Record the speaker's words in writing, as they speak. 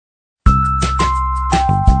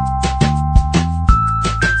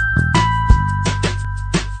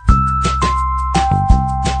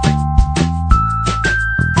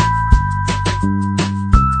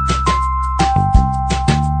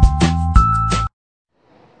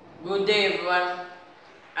Good day everyone,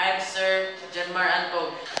 I'm Sir Marr.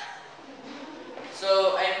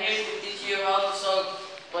 So I'm here to teach you how to solve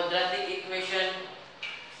quadratic equation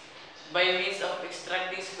by means of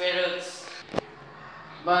extracting square roots.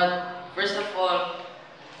 But first of all,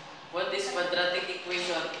 what is quadratic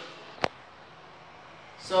equation?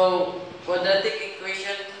 So quadratic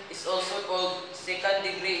equation is also called second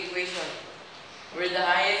degree equation, where the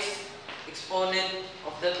highest exponent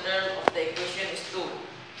of the term of the equation is 2.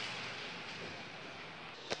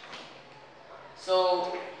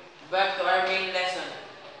 So back to our main lesson,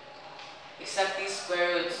 exacting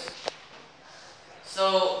square roots.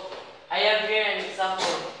 So I have here an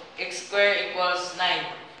example, x squared equals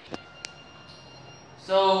 9.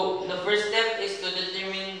 So the first step is to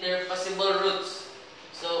determine their possible roots.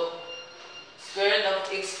 So square root of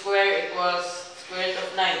x squared equals square root of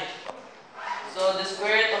 9. So the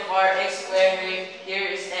square root of our x squared here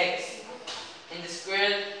is x, and the square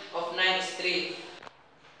root of 9 is 3.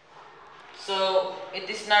 So it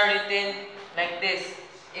is now written like this,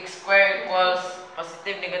 x squared equals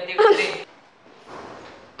positive negative 3.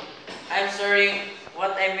 I'm sorry,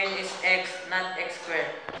 what I mean is x, not x squared.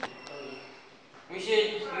 We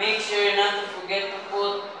should make sure not to forget to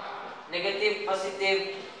put negative,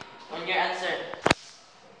 positive on your answer,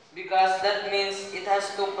 because that means it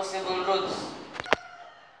has two possible roots.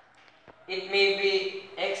 It may be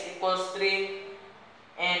x equals 3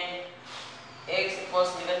 and x equals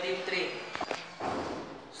negative 3.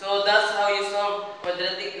 So that's how you solve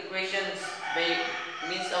quadratic equations by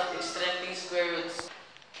means of extracting square roots.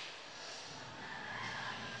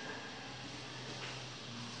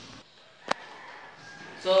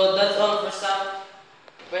 So that's all for some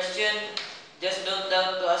question. Just don't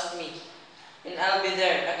doubt to ask me, and I'll be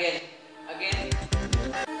there again.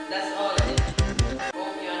 That's all.